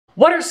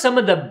What are some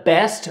of the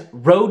best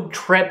road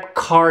trip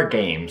car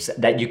games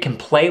that you can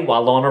play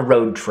while on a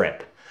road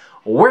trip?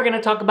 We're gonna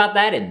talk about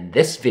that in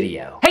this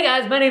video. Hey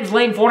guys, my name's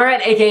Lane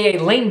Fornerat, aka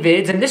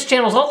LaneVids, and this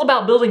channel is all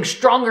about building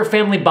stronger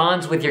family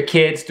bonds with your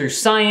kids through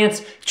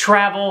science,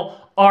 travel,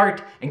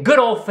 art, and good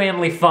old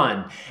family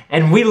fun.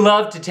 And we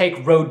love to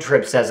take road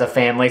trips as a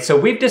family, so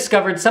we've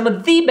discovered some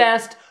of the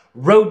best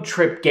road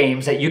trip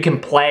games that you can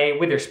play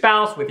with your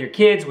spouse, with your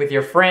kids, with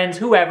your friends,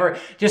 whoever,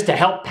 just to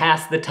help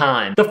pass the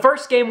time. The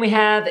first game we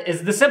have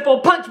is the simple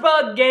punch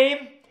bug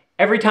game.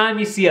 Every time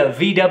you see a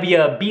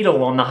VW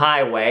Beetle on the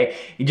highway,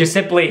 you just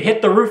simply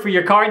hit the roof of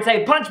your car and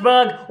say, punch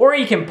bug, or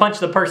you can punch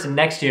the person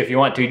next to you if you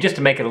want to, just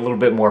to make it a little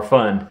bit more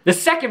fun. The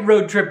second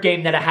road trip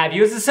game that I have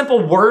you is a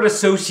simple word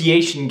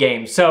association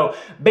game. So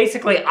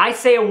basically, I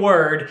say a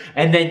word,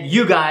 and then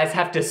you guys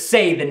have to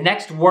say the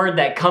next word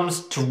that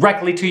comes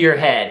directly to your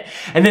head.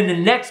 And then the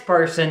next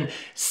person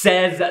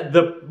says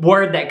the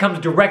word that comes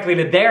directly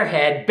to their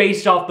head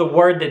based off the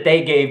word that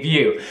they gave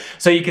you.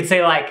 So you could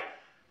say like,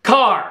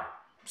 car,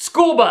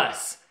 school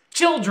bus,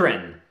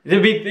 children.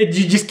 You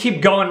just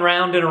keep going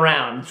round and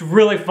around. It's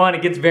really fun.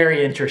 It gets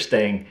very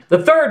interesting.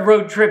 The third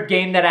road trip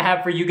game that I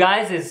have for you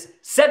guys is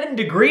 7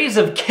 Degrees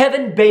of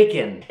Kevin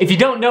Bacon. If you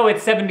don't know what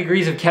 7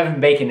 Degrees of Kevin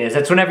Bacon is,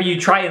 that's whenever you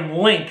try and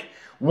link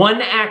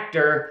one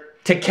actor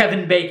to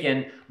Kevin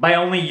Bacon by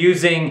only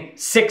using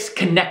 7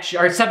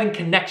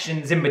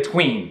 connections in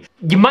between.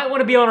 You might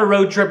want to be on a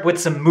road trip with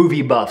some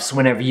movie buffs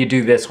whenever you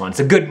do this one. It's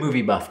a good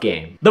movie buff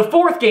game. The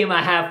fourth game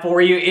I have for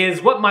you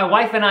is what my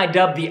wife and I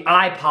dubbed the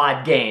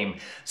iPod game.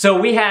 So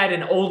we had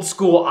an old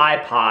school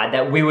iPod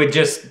that we would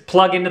just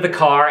plug into the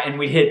car and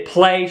we'd hit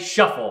play,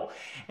 shuffle.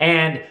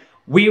 And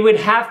we would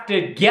have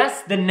to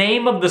guess the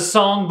name of the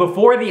song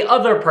before the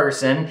other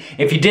person.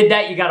 If you did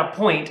that, you got a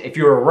point if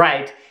you were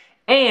right.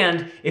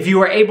 And if you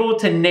were able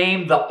to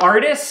name the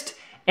artist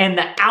and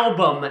the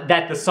album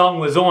that the song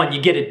was on, you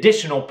get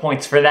additional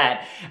points for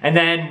that. And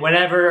then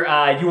whenever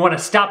you want to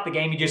stop the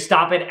game, you just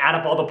stop it, add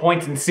up all the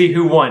points, and see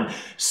who won.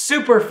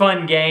 Super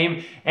fun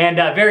game, and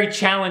very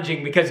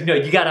challenging because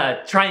you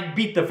gotta try and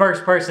beat the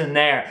first person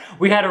there.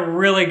 We had a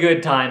really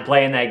good time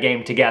playing that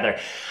game together.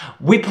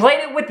 We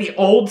played it with the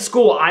old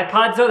school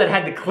iPods though that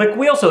had the click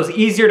wheel, so it was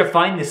easier to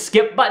find the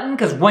skip button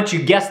because once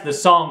you guess the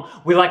song,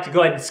 we like to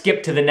go ahead and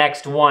skip to the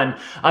next one.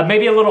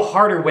 Maybe a little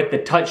harder with the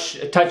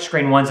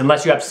touchscreen ones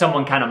unless you have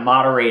someone kind of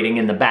moderating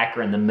in the back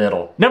or in the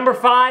middle. Number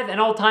 5, an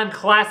all-time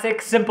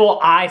classic, simple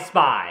I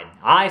Spy.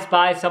 I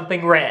spy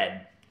something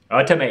red.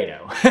 A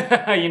tomato.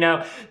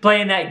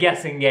 Playing that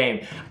guessing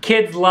game.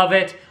 Kids love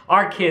it.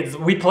 Our kids,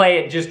 we play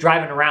it just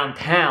driving around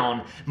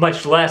town,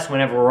 much less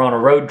whenever we're on a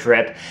road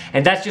trip.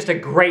 And that's just a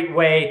great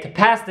way to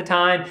pass the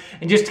time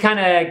and just kind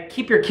of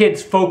keep your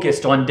kids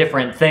focused on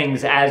different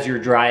things as you're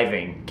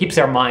driving. Keeps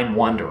their mind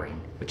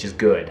wandering, which is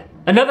good.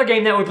 Another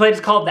game that we played is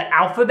called the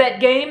alphabet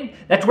game.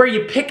 That's where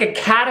you pick a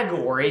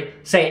category,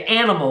 say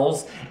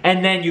animals,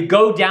 and then you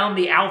go down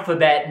the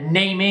alphabet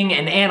naming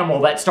an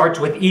animal that starts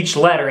with each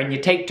letter, and you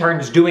take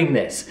turns doing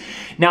this.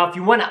 Now, if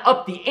you want to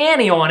up the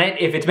ante on it,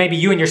 if it's maybe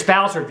you and your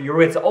spouse, or if you're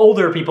with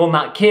older people,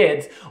 not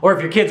kids, or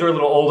if your kids are a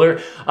little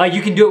older,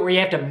 you can do it where you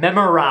have to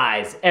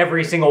memorize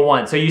every single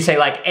one. So you say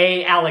like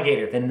A,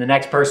 alligator, then the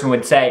next person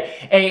would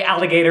say A,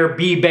 alligator,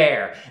 B,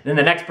 bear. Then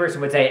the next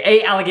person would say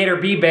A, alligator,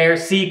 B, bear,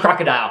 C,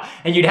 crocodile.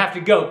 And you'd have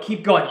to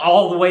keep going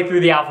all the way through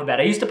the alphabet.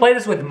 I used to play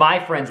this with my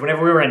friends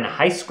whenever we were in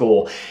high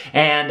school,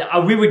 and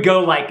we would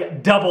go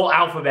like double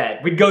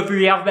alphabet. We'd go through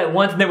the alphabet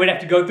once and then we'd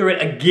have to go through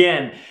it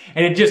again.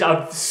 And it's just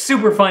a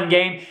super fun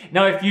game.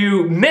 Now if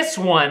you miss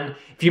one,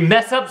 if you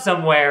mess up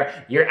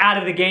somewhere, you're out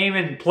of the game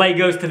and play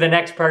goes to the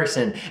next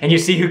person and you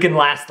see who can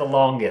last the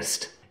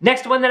longest.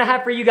 Next one that I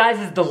have for you guys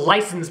is the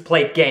license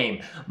plate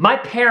game. My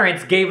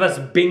parents gave us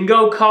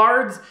bingo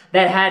cards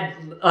that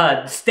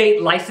had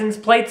state license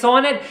plates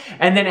on it,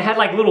 and then it had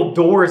like little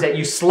doors that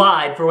you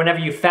slide for whenever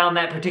you found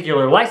that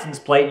particular license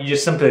plate, you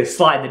just simply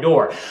slide the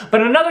door.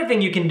 But another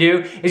thing you can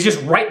do is just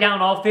write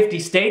down all 50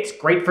 states,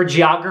 great for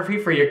geography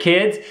for your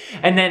kids,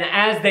 and then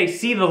as they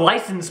see the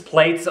license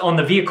plates on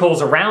the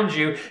vehicles around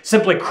you,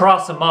 simply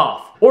cross them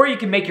off. Or you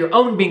can make your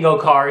own bingo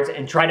cards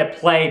and try to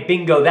play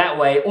bingo that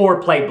way, or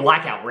play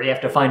blackout where you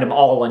have to find them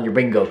all on your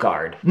bingo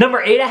card.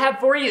 Number 8 I have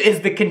for you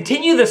is the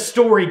Continue the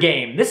Story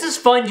game. This is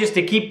fun just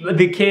to keep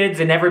the kids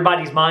and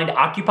everybody's mind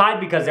occupied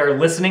because they're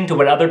listening to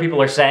what other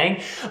people are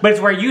saying. But it's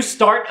where you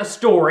start a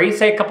story,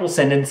 say a couple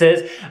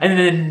sentences, and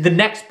then the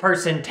next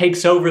person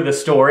takes over the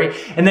story,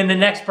 and then the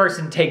next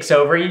person takes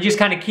over. You just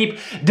kind of keep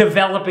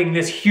developing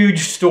this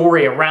huge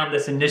story around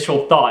this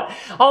initial thought.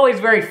 Always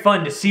very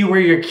fun to see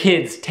where your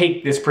kids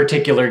take this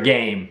particular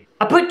game.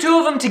 I put two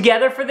of them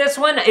together for this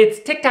one. It's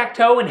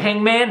tic-tac-toe and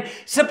hangman.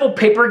 Simple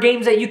paper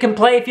games that you can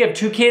play. If you have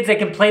two kids, they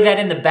can play that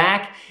in the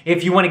back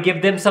if you want to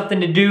give them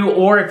something to do,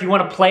 or if you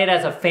want to play it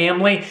as a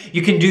family,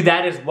 you can do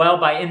that as well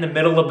by in the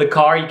middle of the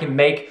car. You can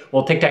make,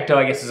 well, tic-tac-toe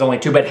I guess is only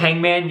two, but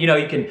hangman, you know,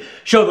 you can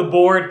show the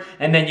board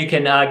and then you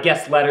can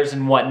guess letters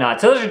and whatnot.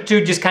 So those are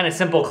two just kind of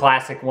simple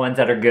classic ones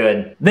that are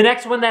good. The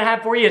next one that I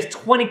have for you is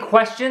 20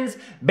 questions.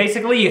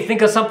 Basically, you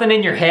think of something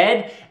in your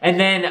head and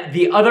then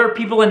the other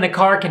people in the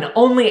car can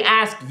only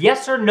ask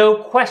yes or no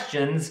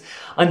questions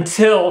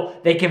until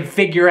they can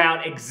figure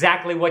out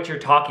exactly what you're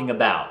talking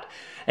about.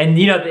 And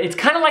you know, it's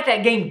kind of like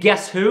that game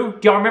Guess Who.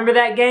 Do y'all remember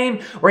that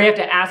game? Where you have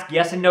to ask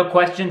yes and no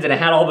questions and it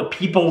had all the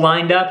people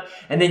lined up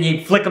and then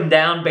you flick them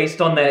down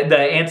based on the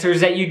answers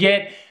that you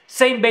get.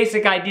 Same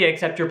basic idea,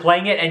 except you're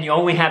playing it and you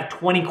only have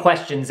 20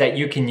 questions that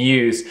you can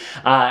use.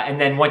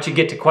 And then once you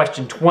get to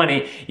question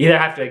 20, you either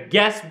have to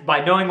guess by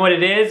knowing what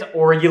it is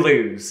or you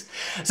lose.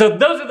 So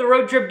those are the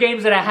road trip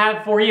games that I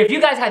have for you. If you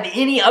guys have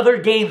any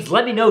other games,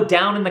 let me know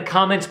down in the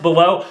comments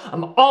below.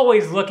 I'm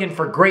always looking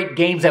for great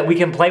games that we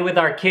can play with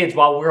our kids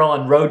while we're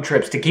on road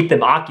trips to keep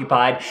them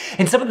occupied.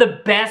 And some of the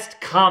best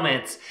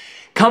comments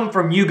come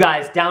from you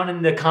guys down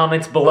in the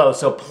comments below.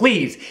 So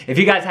please, if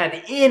you guys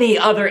have any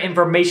other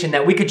information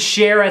that we could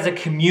share as a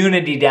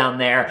community down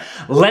there,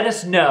 let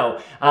us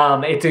know.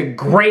 It's a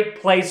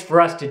great place for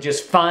us to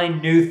just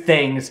find new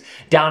things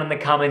down in the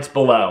comments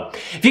below.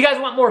 If you guys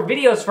want more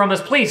videos from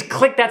us, please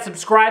click that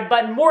subscribe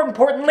button. More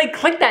importantly,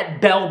 click that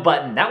bell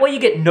button. That way you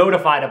get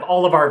notified of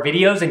all of our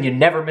videos and you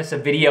never miss a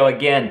video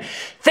again.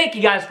 Thank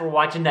you guys for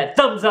watching. That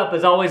thumbs up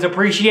is always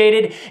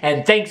appreciated.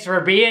 And thanks for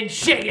being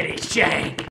shiggity shang.